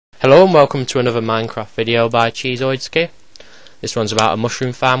Hello and welcome to another Minecraft video by Cheezoidski. This one's about a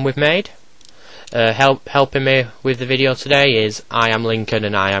mushroom farm we've made. Helping me with the video today is I Am Lincoln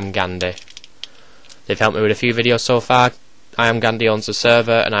and I Am Gandhi. They've helped me with a few videos so far. I Am Gandhi owns the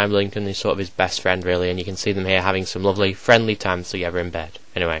server and I Am Lincoln is sort of his best friend really, and you can see them here having some lovely friendly times together in bed.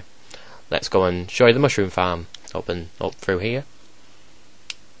 Anyway, let's go and show you the mushroom farm. Open up through here.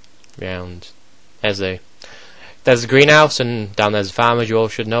 Round. There's the greenhouse, and down there's the farm, as you all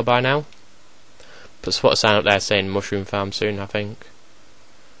should know by now. Put a sign up there saying mushroom farm soon, I think.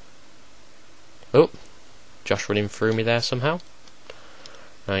 Oh, Josh running through me there somehow.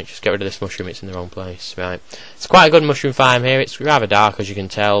 Right, just get rid of this mushroom, it's in the wrong place. Right, it's quite a good mushroom farm here. It's rather dark, as you can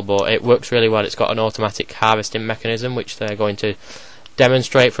tell, but it works really well. It's got an automatic harvesting mechanism, which they're going to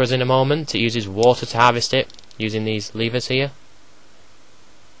demonstrate for us in a moment. It uses water to harvest it, using these levers here.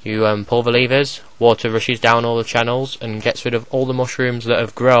 You pull the levers, water rushes down all the channels and gets rid of all the mushrooms that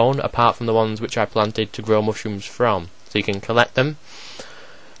have grown, apart from the ones which I planted to grow mushrooms from. So you can collect them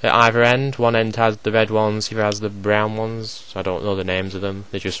at either end. One end has the red ones, the other has the brown ones. I don't know the names of them,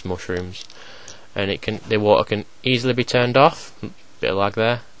 they're just mushrooms. And the water can easily be turned off. Bit of lag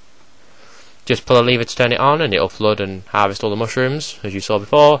there. Just pull a lever to turn it on and it'll flood and harvest all the mushrooms, as you saw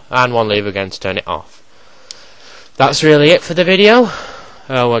before, and one lever again to turn it off. That's really it for the video.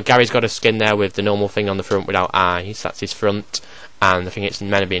 Oh, well, Gary's got a skin there with the normal thing on the front without eyes. That's his front, and I think it's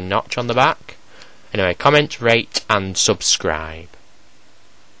meant to be a notch on the back. Anyway, comment, rate, and subscribe.